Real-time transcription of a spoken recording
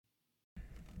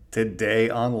Today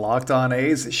on Locked On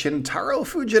A's, Shintaro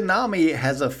Fujinami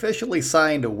has officially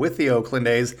signed with the Oakland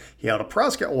A's.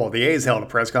 The A's held a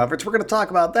press conference. We're going to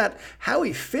talk about that, how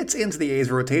he fits into the A's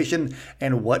rotation,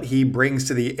 and what he brings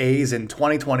to the A's in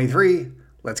 2023.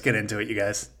 Let's get into it, you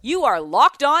guys. You are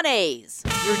Locked On A's,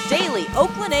 your daily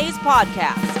Oakland A's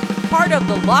podcast. Part of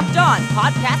the Locked On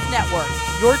Podcast Network,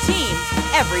 your team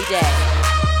every day.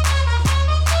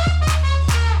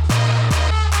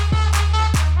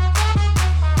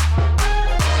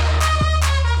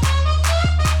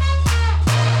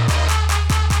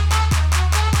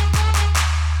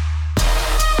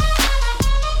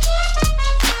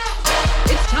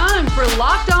 For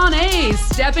Locked On A's,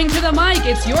 stepping to the mic,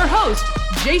 it's your host,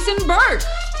 Jason Burke.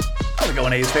 How's it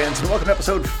going, A's fans? And welcome to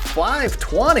episode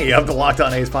 520 of the Locked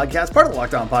On A's podcast, part of the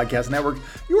Locked On Podcast Network,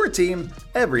 your team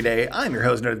every day. I'm your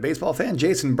host, nerd baseball fan,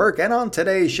 Jason Burke, and on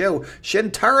today's show,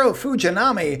 Shintaro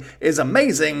Fujinami is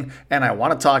amazing, and I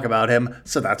want to talk about him,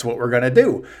 so that's what we're going to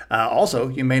do. Also,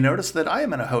 you may notice that I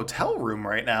am in a hotel room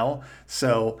right now,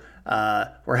 so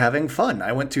we're having fun.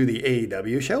 I went to the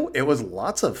AEW show. It was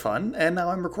lots of fun, and now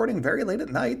I'm recording very late at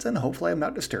night, and hopefully I'm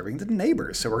not disturbing the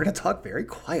neighbors, so we're going to talk very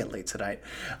quietly tonight.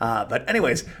 But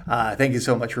anyways, thank you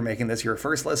so much for making this your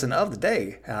first listen of the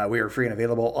day. We are free and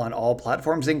available on all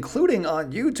platforms, including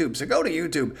on YouTube, so go to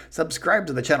YouTube, subscribe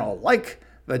to the channel, like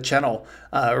the channel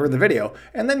or the video,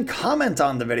 and then comment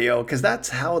on the video, because that's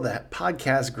how the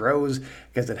podcast grows,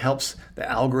 because it helps the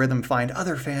algorithm find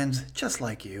other fans just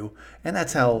like you, and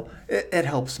that's how it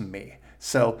helps me.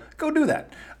 So go do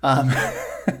that.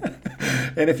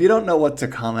 And if you don't know what to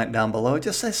comment down below,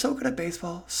 just say, "So good at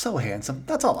baseball, so handsome."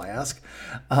 That's all I ask.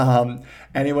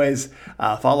 Anyways,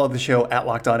 follow the show at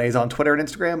Locked On A's on Twitter and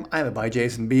Instagram. I'm at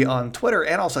 @JasonB on Twitter.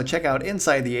 And also check out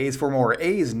Inside the A's for more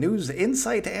A's news,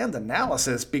 insight, and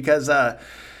analysis, because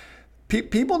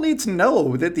people need to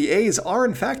know that the A's are,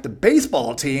 in fact, a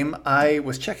baseball team. I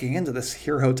was checking into this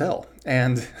here hotel,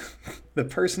 and the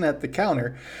person at the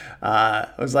counter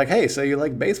was like, "Hey, so you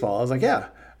like baseball?" I was like, "Yeah,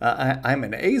 I'm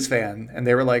an A's fan." And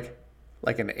they were like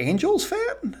an Angels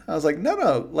fan? I was like,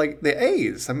 no, like the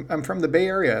A's. I'm from the Bay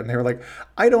Area. And they were like,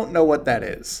 "I don't know what that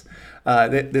is."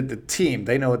 The team,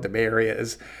 they know what the Bay Area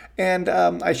is. And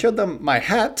I showed them my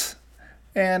hat,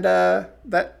 and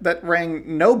that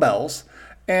rang no bells.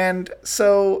 And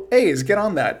so, A's, get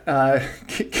on that.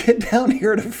 Get down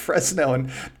here to Fresno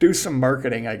and do some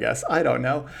marketing, I guess. I don't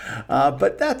know.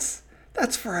 But that's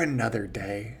for another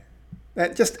day.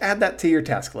 Just add that to your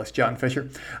task list, John Fisher.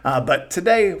 But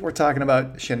today, we're talking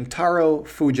about Shintaro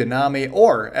Fujinami,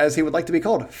 or as he would like to be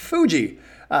called, Fuji,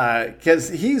 because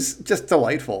he's just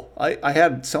delightful. I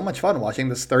had so much fun watching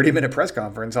this 30-minute press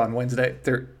conference on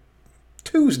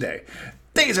Tuesday.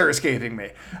 Days are escaping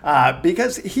me,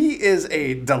 because he is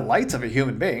a delight of a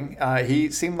human being. He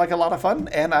seemed like a lot of fun,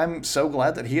 and I'm so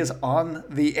glad that he is on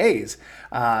the A's.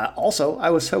 Also, I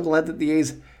was so glad that the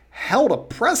A's held a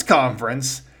press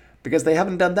conference, because they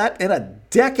haven't done that in a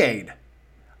decade.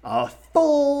 A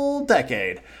full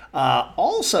decade.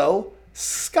 Also,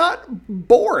 Scott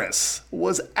Boras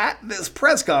was at this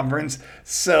press conference,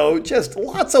 so just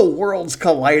lots of worlds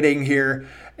colliding here,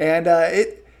 and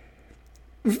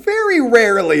very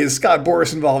rarely is Scott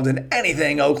Boras involved in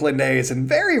anything Oakland A's, and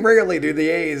very rarely do the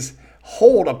A's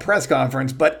hold a press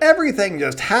conference, but everything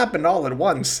just happened all at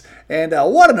once, and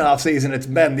what an offseason it's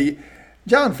been.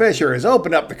 John Fisher has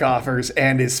opened up the coffers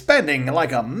and is spending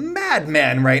like a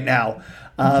madman right now.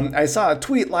 I saw a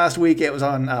tweet last week. It was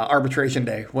on arbitration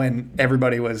day, when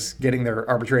everybody was getting their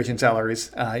arbitration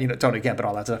salaries, Tony Kemp and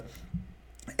all that stuff.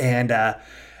 And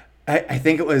I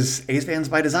think it was A's Fans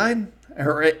by Design,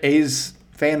 or A's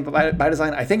Fan by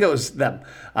Design. I think it was them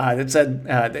that said,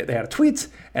 they had a tweet,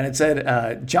 and it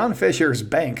said, John Fisher's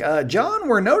bank. John,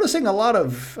 we're noticing a lot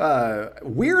of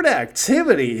weird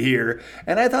activity here,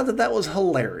 and I thought that was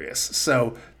hilarious.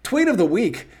 So tweet of the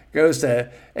week goes to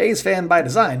A's Fan by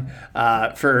Design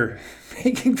for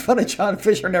making fun of John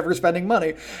Fisher never spending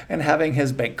money and having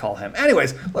his bank call him.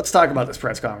 Anyways, let's talk about this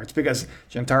press conference, because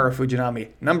Shintaro Fujinami,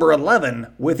 number 11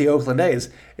 with the Oakland A's,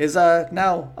 is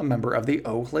now a member of the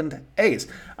Oakland A's.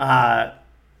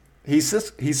 He's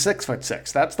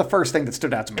 6'6". That's the first thing that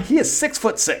stood out to me. He is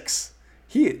 6'6".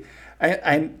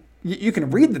 You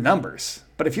can read the numbers,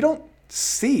 but if you don't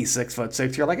see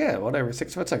 6'6", you're like, yeah, whatever,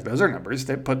 6'6". Those are numbers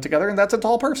they put together, and that's a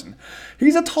tall person.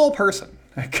 He's a tall person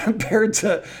compared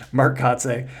to Mark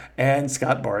Kotsay and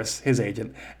Scott Boras, his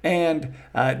agent, and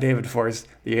David Forst,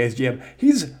 the A's GM.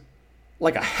 He's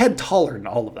like a head taller than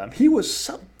all of them. He was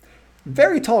some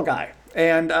very tall guy.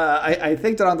 And I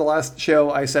think that on the last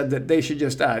show, I said that they should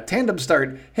just tandem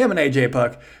start him and AJ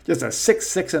Puck, just a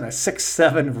 6'6" and a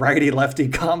 6'7" righty-lefty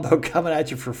combo coming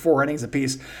at you for 4 innings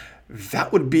apiece.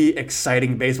 That would be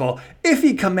exciting baseball.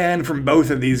 Iffy command from both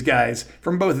of these guys,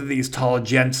 from both of these tall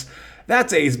gents.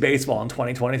 That's A's baseball in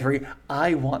 2023.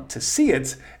 I want to see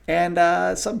it,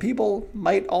 and some people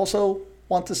might also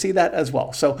want to see that as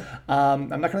well. So I'm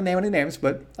not going to name any names,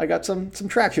 but I got some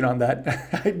traction on that.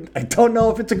 I don't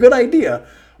know if it's a good idea,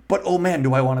 but oh man,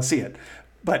 do I want to see it.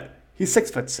 But he's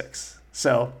 6'6".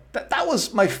 So that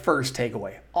was my first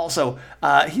takeaway. Also,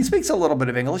 he speaks a little bit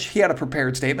of English. He had a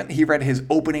prepared statement. He read his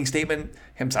opening statement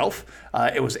himself.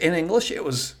 It was in English. It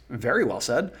was very well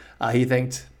said. He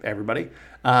thanked everybody.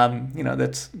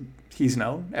 That's he's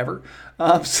known ever.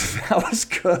 So that was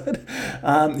good.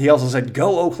 He also said,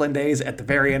 "Go Oakland A's" at the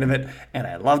very end of it, and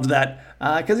I loved that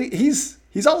because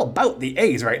he's all about the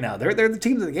A's right now. They're the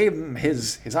team that gave him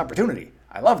his opportunity.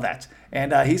 I love that.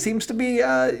 And he seems to be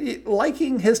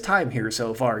liking his time here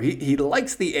so far. He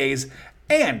likes the A's.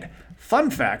 And, fun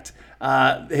fact,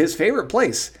 his favorite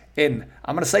place in,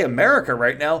 I'm going to say America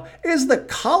right now, is the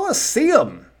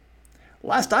Coliseum.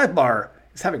 Last Dive Bar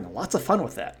is having lots of fun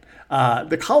with that.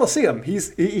 The Coliseum,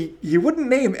 he wouldn't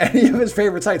name any of his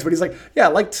favorite sites, but he's like, yeah,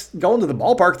 I liked going to the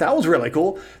ballpark. That was really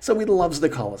cool. So he loves the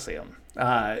Coliseum.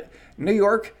 New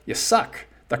York, you suck.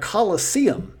 The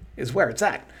Coliseum is where it's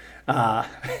at.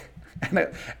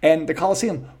 And the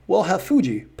Coliseum will have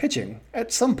Fuji pitching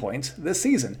at some point this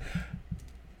season.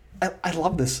 I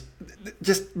love this.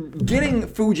 Just getting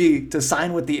Fuji to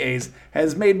sign with the A's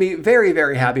has made me very,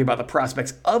 very happy about the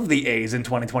prospects of the A's in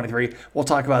 2023. We'll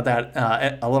talk about that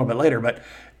a little bit later, but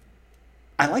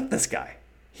I like this guy.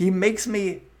 He makes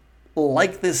me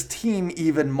like this team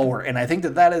even more, and I think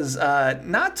that is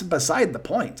not beside the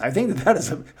point. I think that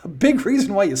is a big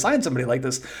reason why you sign somebody like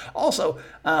this. Also,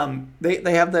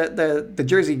 they have the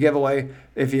jersey giveaway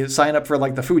if you sign up for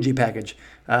like the Fuji package,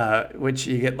 which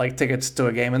you get like tickets to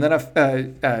a game, and then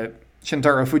a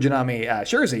Shintaro Fujinami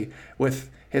jersey with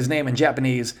his name in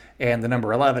Japanese and the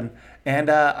number 11. And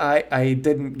I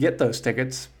didn't get those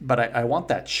tickets, but I want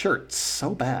that shirt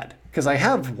so bad. Because I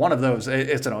have one of those.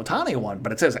 It's an Ohtani one,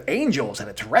 but it says Angels, and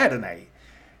it's red, and I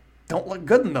don't look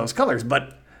good in those colors.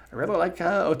 But I really like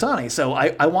Ohtani, so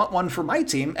I want one for my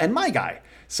team and my guy.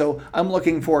 So I'm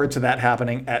looking forward to that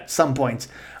happening at some point.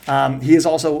 He is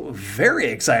also very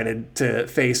excited to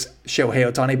face Shohei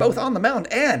Ohtani, both on the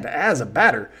mound and as a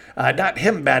batter. Not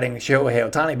him batting, Shohei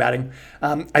Ohtani batting.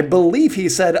 I believe he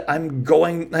said, I'm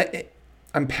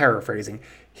paraphrasing.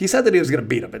 He said that he was going to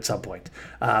beat him at some point.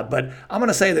 But I'm going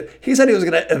to say that he said he was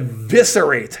going to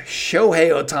eviscerate Shohei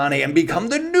Ohtani and become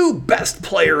the new best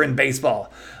player in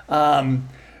baseball.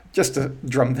 Just to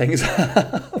drum things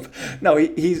up. No,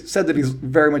 he said that he's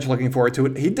very much looking forward to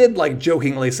it. He did like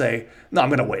jokingly say, no, I'm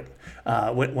going to win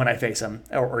when I face him,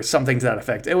 or something to that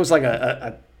effect. It was like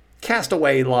a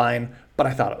castaway line, but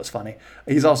I thought it was funny.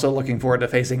 He's also looking forward to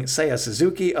facing Seiya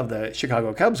Suzuki of the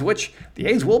Chicago Cubs, which the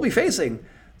A's will be facing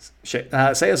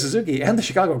Seiya Suzuki and the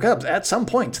Chicago Cubs at some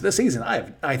point this season.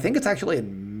 I think it's actually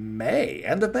in May,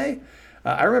 end of May.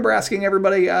 I remember asking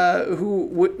everybody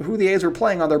who the A's were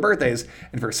playing on their birthdays,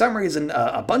 and for some reason,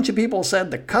 a bunch of people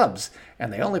said the Cubs,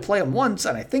 and they only play them once,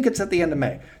 and I think it's at the end of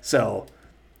May. So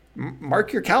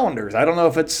mark your calendars. I don't know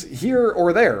if it's here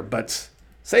or there, but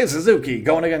Seiya Suzuki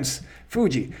going against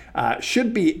Fuji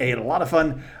should be a lot of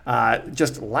fun.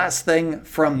 Just last thing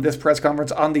from this press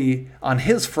conference on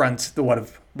his front,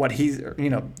 what he's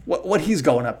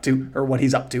going up to, or what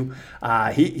he's up to.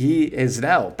 He is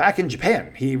now back in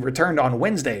Japan. He returned on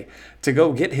Wednesday to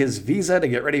go get his visa to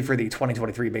get ready for the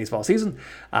 2023 baseball season.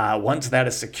 Once that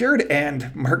is secured,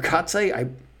 and Mark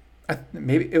Kotsay,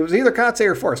 maybe it was either Kotsay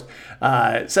or Forrest,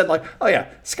 said like, oh yeah,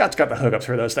 Scott's got the hookups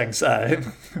for those things.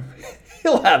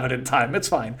 He'll have it in time. It's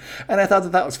fine. And I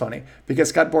thought that was funny because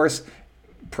Scott Boras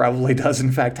probably does,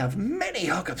 in fact, have many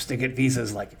hookups to get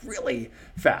visas like really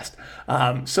fast.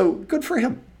 So good for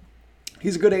him.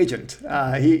 He's a good agent.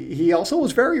 He also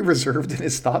was very reserved in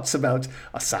his thoughts about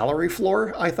a salary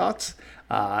floor, I thought,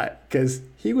 because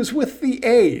he was with the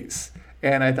A's.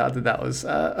 And I thought that was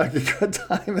a good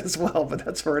time as well, but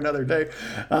that's for another day.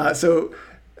 So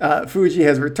Fuji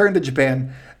has returned to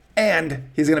Japan, and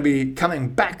he's going to be coming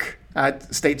back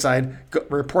stateside,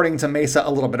 reporting to Mesa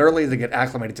a little bit early to get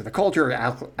acclimated to the culture,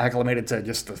 acclimated to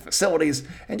just the facilities,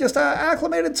 and just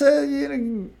acclimated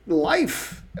to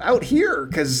life out here,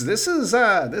 because this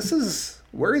is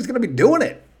where he's going to be doing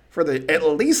it for at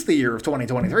least the year of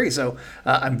 2023. So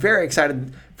I'm very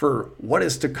excited for what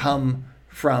is to come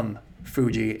from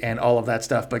Fuji, and all of that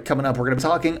stuff. But coming up, we're going to be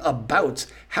talking about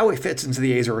how he fits into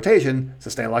the A's rotation. So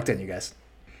stay locked in, you guys.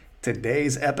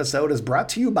 Today's episode is brought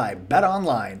to you by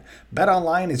BetOnline.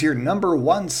 BetOnline is your number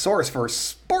one source for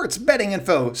sports betting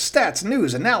info, stats,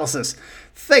 news, analysis,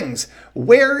 things.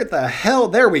 Where the hell?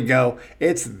 There we go.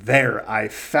 It's there. I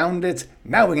found it.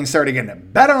 Now we can start again.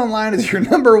 BetOnline is your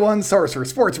number one source for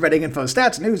sports betting info,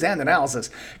 stats, news, and analysis.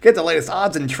 Get the latest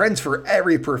odds and trends for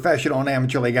every professional and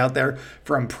amateur league out there,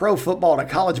 from pro football to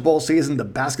college bowl season to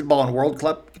basketball and World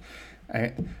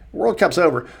Cup's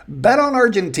over. Bet on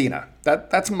Argentina.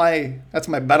 That's my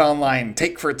BetOnline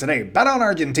take for today. Bet on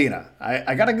Argentina.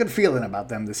 I got a good feeling about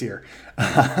them this year.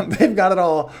 They've got it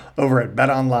all over at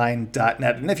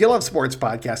betonline.net. And if you love sports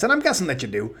podcasts, and I'm guessing that you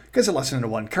do, because you're listening to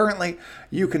one currently,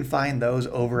 you can find those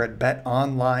over at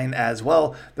BetOnline as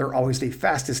well. They're always the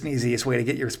fastest and easiest way to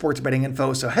get your sports betting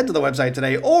info. So head to the website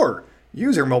today or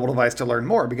use your mobile device to learn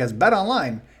more, because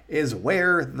BetOnline is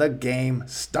where the game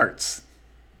starts.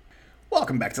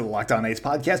 Welcome back to the Locked On A's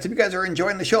podcast. If you guys are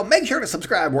enjoying the show, make sure to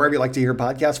subscribe wherever you like to hear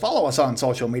podcasts. Follow us on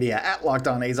social media at Locked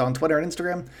On A's on Twitter and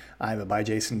Instagram. I'm by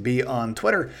Jason B on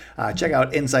Twitter. Check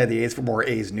out Inside the A's for more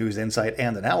A's news, insight,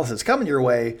 and analysis coming your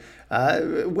way.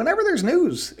 Whenever there's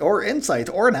news or insight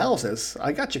or analysis,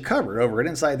 I got you covered over at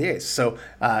Inside the A's. So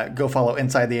go follow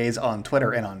Inside the A's on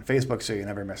Twitter and on Facebook so you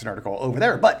never miss an article over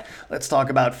there. But let's talk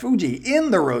about Fuji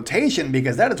in the rotation,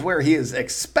 because that is where he is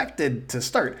expected to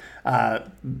start.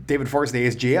 David Forst, the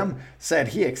A's GM, said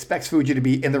he expects Fuji to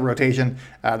be in the rotation.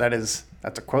 That's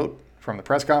a quote from the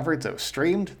press conference. It was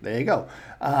streamed. There you go.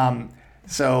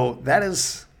 So that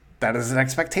is an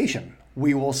expectation.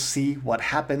 We will see what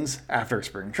happens after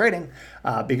spring training,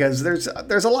 because there's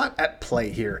a lot at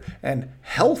play here, and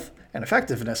health and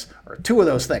effectiveness are two of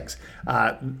those things.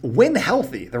 When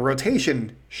healthy, the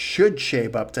rotation should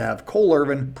shape up to have Cole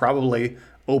Irvin probably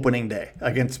opening day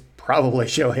against probably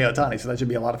Shohei Ohtani, so that should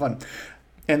be a lot of fun.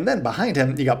 And then behind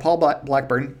him, you got Paul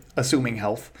Blackburn, assuming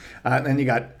health, and then you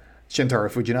got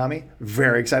Shintaro Fujinami,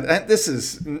 very excited. And this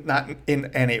is not in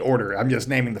any order. I'm just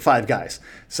naming the five guys.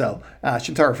 So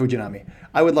Shintaro Fujinami,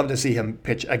 I would love to see him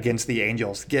pitch against the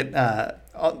Angels. Get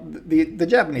the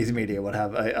Japanese media would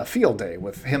have a field day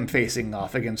with him facing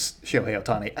off against Shohei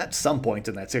Ohtani at some point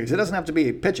in that series. It doesn't have to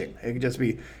be pitching. It could just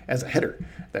be as a hitter.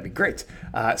 That'd be great.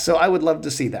 So I would love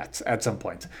to see that at some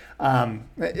point.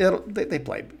 They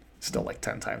play still like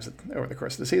 10 times over the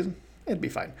course of the season. It'd be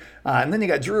fine. And then you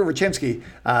got Drew Rivchinsky,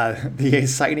 the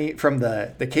signee from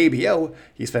the KBO.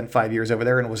 He spent 5 years over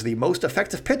there and was the most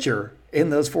effective pitcher in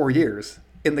those 4 years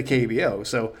in the KBO.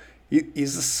 So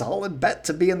he's a solid bet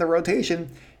to be in the rotation.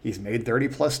 He's made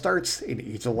 30-plus starts in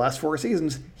each of the last 4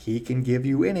 seasons. He can give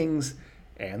you innings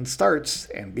and starts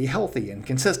and be healthy and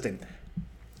consistent.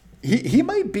 He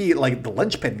might be like the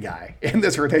linchpin guy in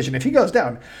this rotation. If he goes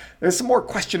down, there's some more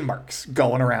question marks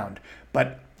going around.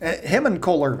 But him and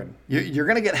Cole Irvin, you're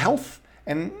going to get health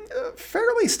and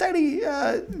fairly steady,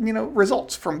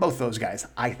 results from both those guys,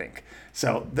 I think.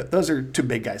 So those are two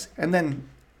big guys. And then,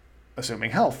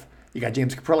 assuming health, you got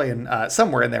James Kaprielian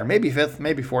somewhere in there, maybe fifth,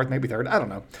 maybe fourth, maybe third, I don't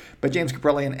know. But James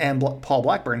Kaprielian and Paul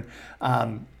Blackburn,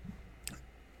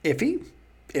 if he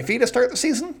to start the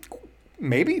season,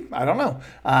 maybe, I don't know.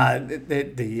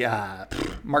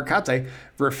 Mark Kotsay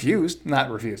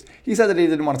not refused. He said that he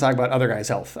didn't want to talk about other guys'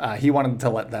 health. He wanted to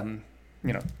let them,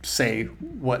 say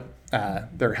what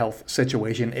their health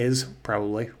situation is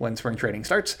probably when spring training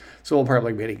starts. So we'll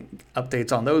probably be getting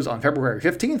updates on those on February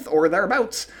 15th or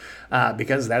thereabouts,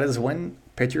 because that is when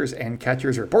pitchers and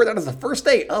catchers report. That is the first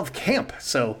day of camp.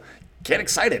 So get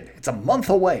excited. It's a month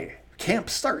away. Camp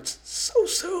starts so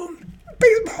soon.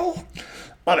 Baseball.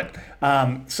 Love it.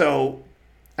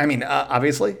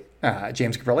 Obviously,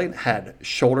 James Kaprielian had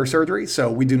shoulder surgery,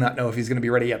 so we do not know if he's going to be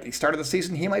ready at the start of the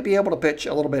season. He might be able to pitch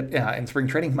a little bit in spring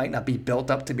training. He might not be built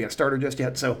up to be a starter just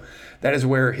yet, so that is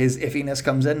where his iffiness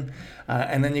comes in.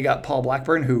 And then you got Paul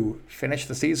Blackburn, who finished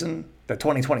the season, the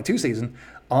 2022 season,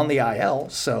 on the IL,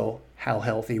 so how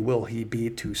healthy will he be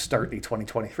to start the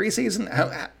 2023 season?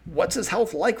 What's his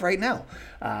health like right now?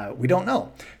 We don't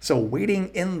know. So waiting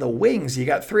in the wings, you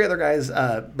got 3 other guys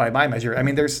by my measure. I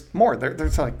mean, there's more.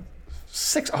 There's like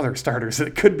 6 other starters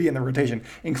that could be in the rotation,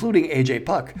 including AJ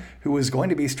Puk, who is going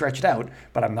to be stretched out,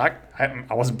 but I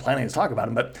wasn't planning to talk about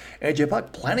him, but AJ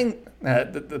Puk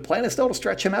the plan is still to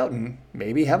stretch him out and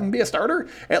maybe have him be a starter,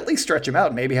 at least stretch him out,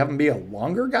 and maybe have him be a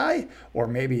longer guy, or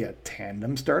maybe a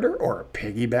tandem starter or a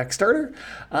piggyback starter.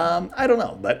 I don't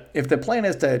know, but if the plan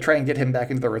is to try and get him back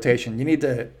into the rotation, you need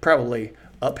to probably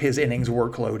up his innings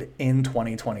workload in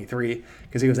 2023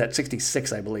 because he was at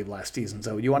 66, I believe, last season.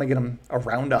 So you want to get him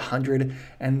around 100,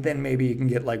 and then maybe you can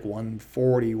get like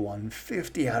 140,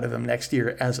 150 out of him next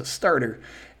year as a starter.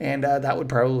 And that would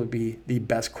probably be the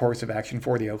best course of action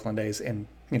for the Oakland A's in,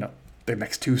 the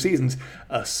next 2 seasons,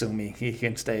 assuming he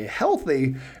can stay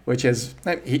healthy, which is,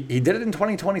 he did it in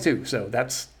 2022. So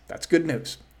that's good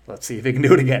news. Let's see if he can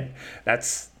do it again.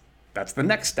 That's the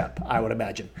next step, I would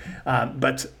imagine.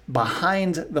 But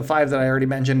behind the 5 that I already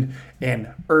mentioned,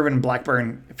 in Irvin,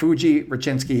 Blackburn, Fuji,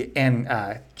 Raczynski, and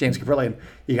James Kaprielian,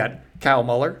 you got Kyle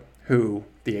Muller, who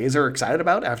the A's are excited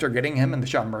about after getting him in the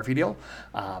Sean Murphy deal.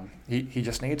 He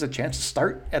just needs a chance to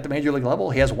start at the major league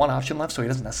level. He has 1 option left, so he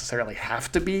doesn't necessarily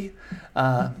have to be,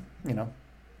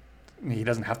 he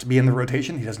doesn't have to be in the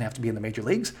rotation. He doesn't have to be in the major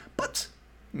leagues, but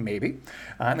maybe.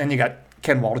 And then you got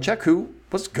Ken Waldichuk, who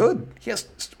was good. He has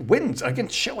wins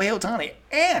against Shohei Ohtani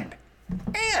and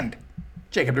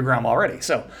Jacob deGrom already.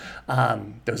 So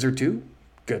those are 2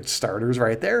 good starters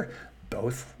right there,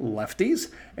 both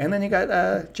lefties. And then you got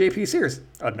JP Sears,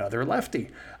 another lefty.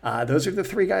 Those are the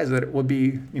 3 guys that would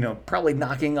be, probably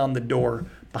knocking on the door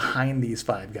behind these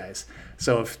 5 guys.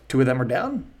 So if 2 of them are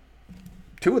down,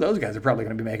 2 of those guys are probably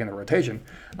going to be making the rotation.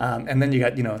 And then you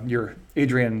got, your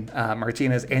Adrian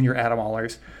Martinez and your Adam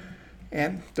Allers.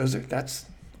 And that's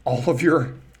all of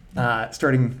your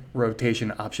starting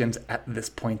rotation options at this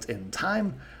point in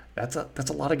time. That's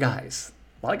a lot of guys.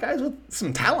 A lot of guys with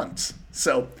some talents.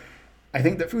 So I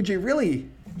think that Fuji really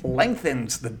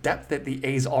lengthens the depth that the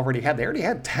A's already had. They already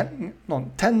had 10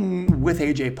 with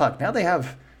AJ Puk. Now they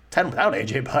have 10 without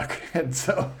AJ Puk. And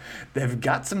so they've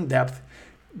got some depth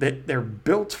that they're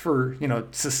built for,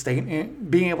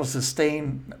 being able to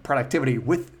sustain productivity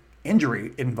with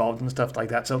injury involved and stuff like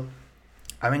that. So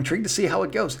I'm intrigued to see how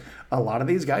it goes. A lot of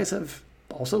these guys have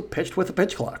also pitched with a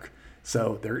pitch clock,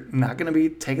 so they're not going to be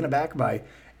taken aback by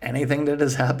anything that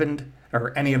has happened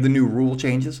or any of the new rule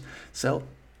changes. So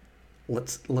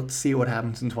let's see what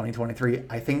happens in 2023.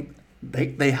 I think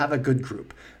they have a good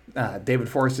group. David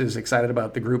Forst is excited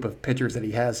about the group of pitchers that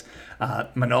he has.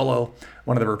 Manolo,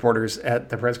 one of the reporters at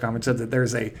the press conference, said that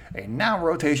there's a now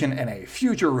rotation and a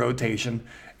future rotation,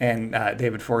 and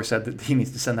David Forst said that he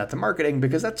needs to send that to marketing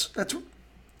because that's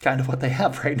kind of what they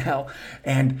have right now.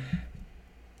 And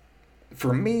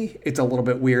for me, it's a little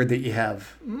bit weird that you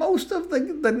have most of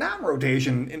the now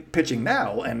rotation in pitching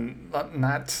now and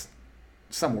not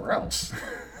somewhere else.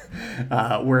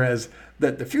 Whereas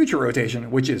the future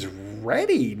rotation, which is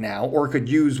ready now or could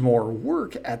use more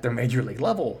work at the major league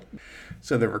level.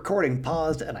 So the recording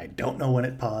paused, and I don't know when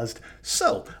it paused.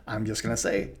 So I'm just going to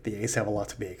say the A's have a lot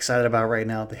to be excited about right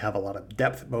now. They have a lot of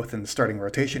depth, both in the starting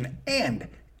rotation and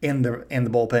in the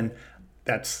bullpen.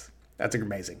 That's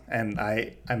amazing. And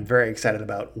I'm very excited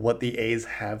about what the A's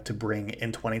have to bring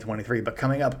in 2023. But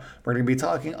coming up, we're going to be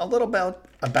talking a little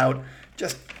about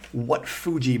just what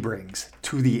Fuji brings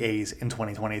to the A's in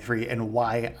 2023 and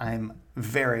why I'm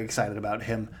very excited about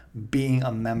him being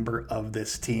a member of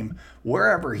this team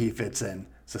wherever he fits in.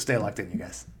 So stay locked in, you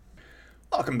guys.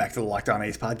 Welcome back to the Locked On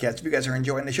A's podcast. If you guys are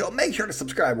enjoying the show, make sure to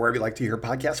subscribe wherever you like to hear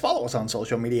podcasts. Follow us on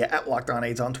social media at Locked On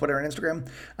A's on Twitter and Instagram.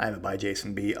 I'm at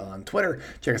 @JasonB on Twitter.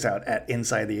 Check us out at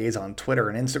Inside the A's on Twitter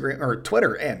and Instagram, or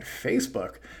Twitter and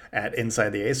Facebook at Inside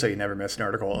the A's, so you never miss an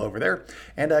article over there.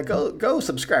 And go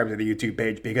subscribe to the YouTube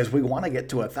page because we want to get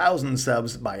to 1,000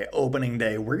 subs by opening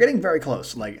day. We're getting very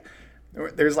close.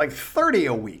 There's 30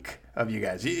 a week of you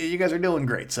guys. You guys are doing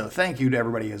great. So thank you to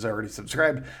everybody who's already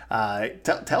subscribed.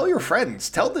 Tell your friends.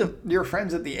 Tell your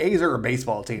friends that the A's are a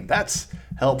baseball team. That's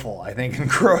helpful, I think, in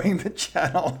growing the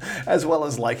channel, as well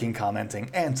as liking, commenting,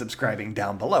 and subscribing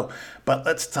down below. But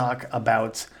let's talk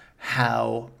about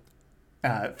how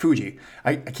Fuji.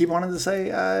 I keep wanting to say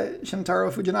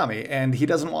Shintaro Fujinami, and he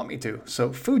doesn't want me to.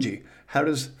 So Fuji. How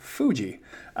does Fuji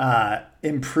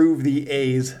improve the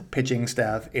A's pitching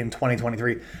staff in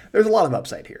 2023? There's a lot of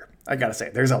upside here. I gotta say,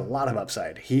 there's a lot of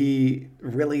upside. He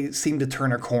really seemed to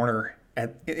turn a corner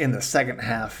in the second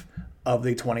half of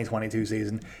the 2022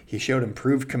 season. He showed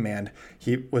improved command.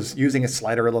 He was using his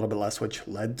slider a little bit less, which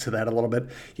led to that a little bit.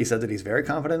 He said that he's very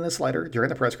confident in his slider during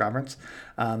the press conference,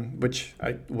 which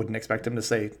I wouldn't expect him to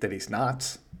say that he's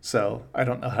not. So I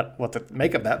don't know what to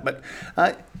make of that, but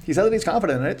he said that he's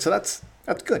confident in it, so that's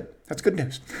good. That's good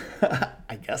news,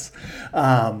 I guess.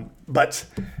 But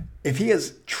if he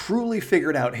has truly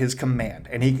figured out his command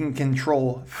and he can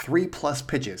control 3+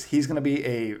 pitches, he's going to be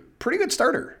a pretty good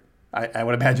starter, I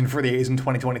would imagine, for the A's in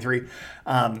 2023.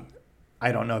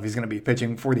 I don't know if he's going to be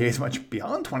pitching for the A's much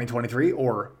beyond 2023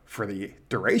 or for the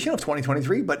duration of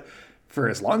 2023, but for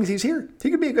as long as he's here,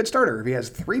 he could be a good starter if he has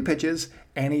 3 pitches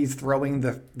and he's throwing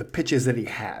the pitches that he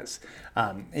has.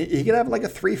 He could have like a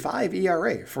 3.5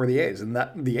 ERA for the A's, and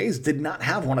the A's did not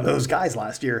have one of those guys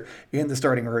last year in the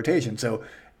starting rotation. So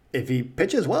if he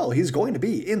pitches well, he's going to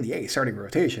be in the A's starting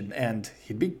rotation, and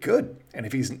he'd be good. And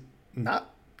if he's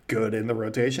not good in the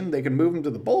rotation, they can move him to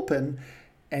the bullpen,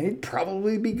 and he'd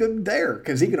probably be good there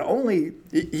because he would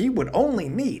only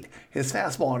need his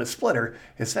fastball and his splitter.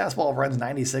 His fastball runs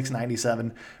 96,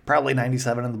 97, probably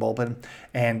 97 in the bullpen.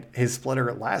 And his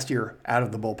splitter last year out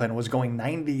of the bullpen was going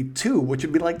 92, which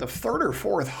would be like the 3rd or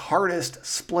 4th hardest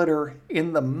splitter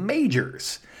in the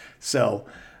majors. So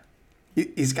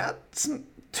he's got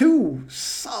 2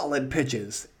 solid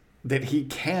pitches that he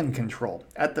can control.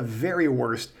 At the very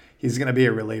worst, he's going to be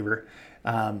a reliever.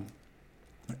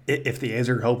 If the A's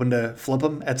are hoping to flip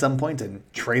him at some point and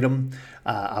trade him,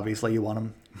 obviously you want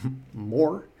him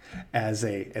more as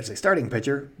a starting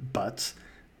pitcher, but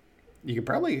you could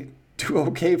probably do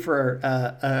okay for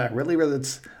a reliever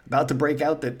that's about to break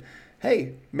out that,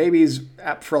 hey, maybe he's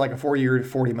apt for like a 4-year,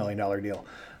 $40 million deal.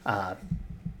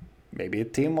 Maybe a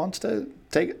team wants to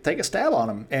take a stab on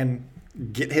him and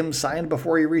get him signed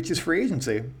before he reaches free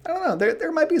agency. I don't know.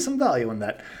 There might be some value in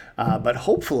that. But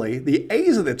hopefully the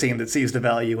A's are the team that sees the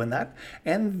value in that,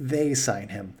 and they sign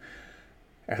him.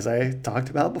 As I talked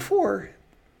about before,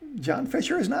 John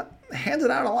Fisher has not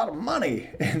handed out a lot of money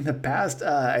in the past.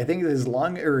 I think his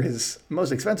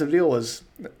most expensive deal was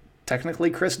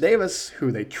technically Chris Davis,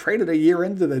 who they traded a year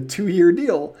into the 2-year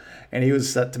deal, and he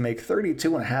was set to make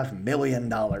 $32.5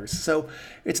 million. So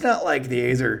it's not like the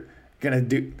A's are going to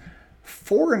do...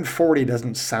 4-40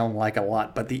 doesn't sound like a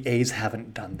lot, but the A's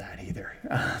haven't done that either.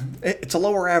 It's a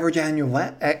lower average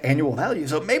annual value,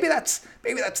 so maybe that's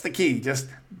the key, just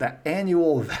that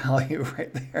annual value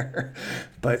right there.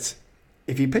 But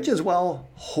if he pitches well,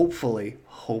 hopefully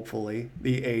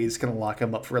the A's can lock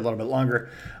him up for a little bit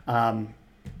longer.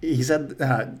 He said,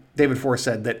 David Force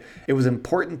said that it was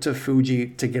important to Fuji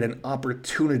to get an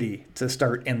opportunity to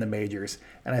start in the majors,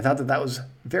 and I thought that was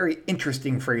very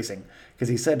interesting phrasing because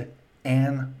he said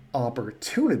an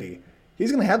opportunity.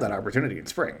 He's going to have that opportunity in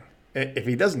spring. If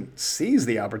he doesn't seize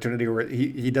the opportunity or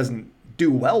he doesn't do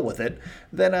well with it,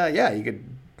 then you could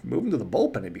move him to the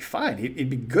bullpen. It'd be fine. He'd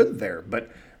be good there.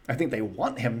 But I think they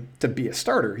want him to be a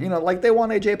starter. Like they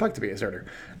want AJ Puk to be a starter.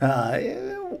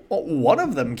 One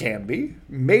of them can be.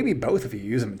 Maybe both if you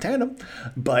use them in tandem.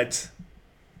 But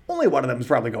only one of them is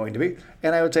probably going to be.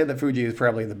 And I would say that Fuji is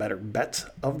probably the better bet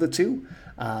of the two.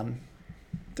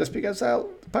 Just because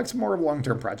Puk's more of a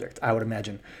long-term project, I would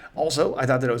imagine. Also, I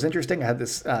thought that it was interesting. I had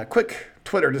this quick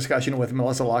Twitter discussion with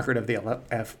Melissa Lockard of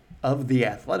The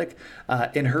Athletic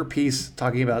in her piece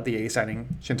talking about the A's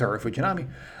signing Shintaro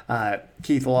Fujinami.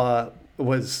 Keith Law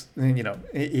was,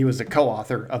 he was a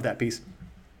co-author of that piece.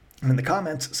 And in the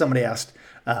comments, somebody asked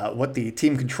what the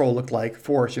team control looked like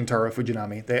for Shintaro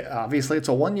Fujinami. Obviously, it's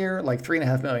a 1-year, like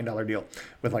 $3.5 million deal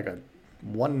with like a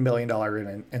 $1 million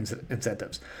in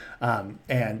incentives.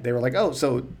 And they were like, oh,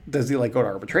 so does he like go to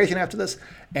arbitration after this?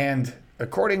 And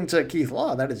according to Keith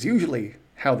Law, that is usually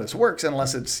how this works,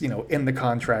 unless it's, in the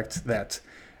contract that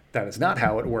is not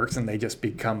how it works, and they just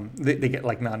they get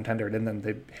like non-tendered and then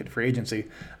they hit free agency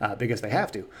because they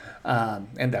have to.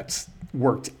 And that's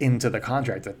worked into the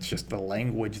contract. That's just the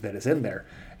language that is in there.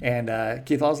 And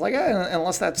Keith Law's like,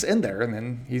 unless that's in there, and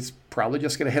then he's probably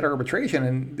just going to hit arbitration,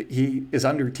 and he is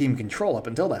under team control up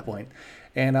until that point.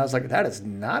 And I was like, that is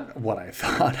not what I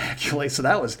thought, actually. So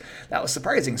that was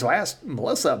surprising. So I asked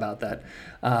Melissa about that,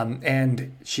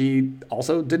 and she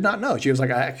also did not know. She was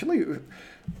like,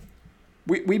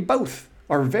 we both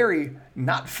are very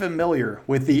not familiar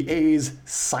with the A's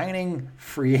signing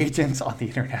free agents on the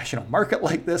international market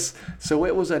like this. So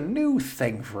it was a new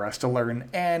thing for us to learn.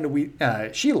 And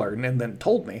she learned and then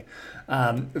told me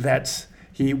that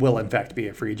he will, in fact, be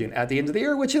a free agent at the end of the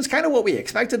year, which is kind of what we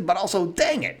expected. But also,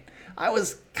 dang it, I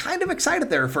was kind of excited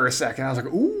there for a second. I was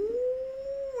like,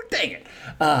 ooh, dang it.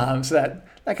 So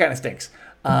that kind of stinks.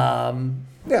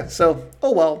 So,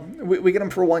 oh well, we get him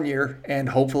for 1 year. And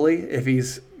hopefully, if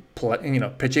he's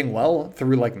pitching well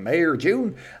through like May or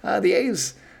June, the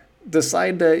A's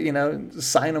decide to,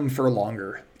 sign him for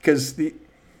longer. Because he's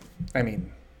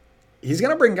going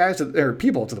to bring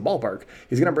people to the ballpark.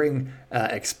 He's going to bring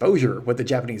exposure with the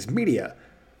Japanese media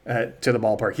to the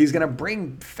ballpark. He's going to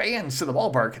bring fans to the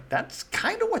ballpark. That's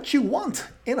kind of what you want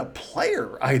in a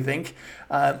player, I think.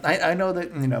 I know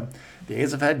that, the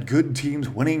A's have had good teams,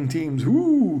 winning teams.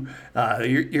 Ooh,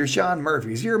 your Sean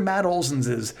Murphy's, your Matt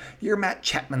Olson's, your Matt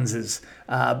Chapman's.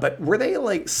 But were they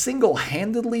like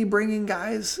single-handedly bringing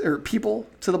guys or people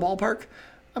to the ballpark?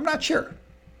 I'm not sure.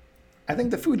 I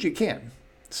think the Fuji can.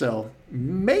 So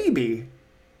maybe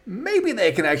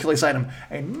they can actually sign him.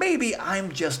 And maybe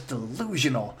I'm just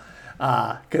delusional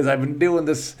because I've been doing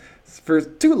this for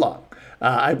too long.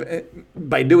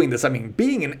 By doing this, I mean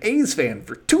being an A's fan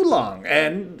for too long.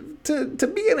 And to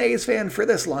be an A's fan for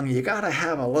this long, you got to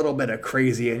have a little bit of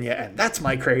crazy in you. And that's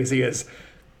my crazy is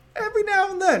every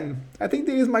now and then, I think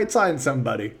the A's might sign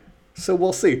somebody. So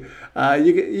we'll see.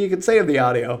 You can save the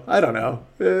audio. I don't know.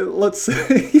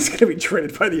 He's going to be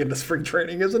traded by the end of spring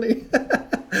training, isn't he?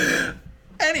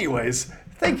 Anyways,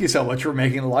 thank you so much for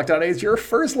making the Locked On A's your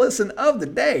first listen of the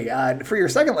day. For your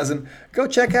second listen, go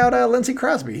check out Lindsey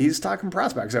Crosby. He's talking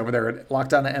prospects over there at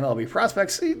Locked On MLB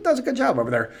Prospects. He does a good job over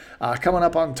there. Coming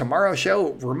up on tomorrow's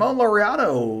show, Ramon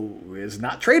Laureano is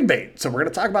not trade bait. So we're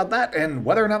going to talk about that and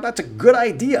whether or not that's a good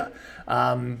idea.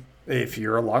 If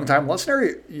you're a longtime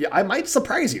listener, I might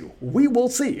surprise you. We will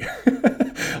see.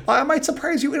 I might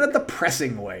surprise you in a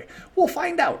depressing way. We'll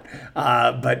find out.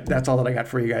 But that's all that I got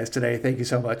for you guys today. Thank you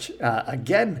so much.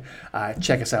 Again,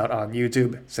 check us out on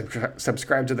YouTube.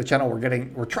 Subscribe to the channel.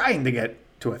 We're trying to get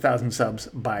to 1,000 subs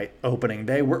by opening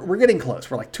day. We're getting close.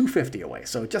 We're like 250 away.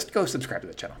 So just go subscribe to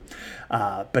the channel.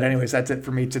 But anyways, that's it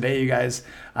for me today, you guys.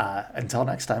 Until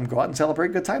next time, go out and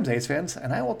celebrate good times, A's fans.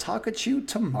 And I will talk at you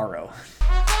tomorrow.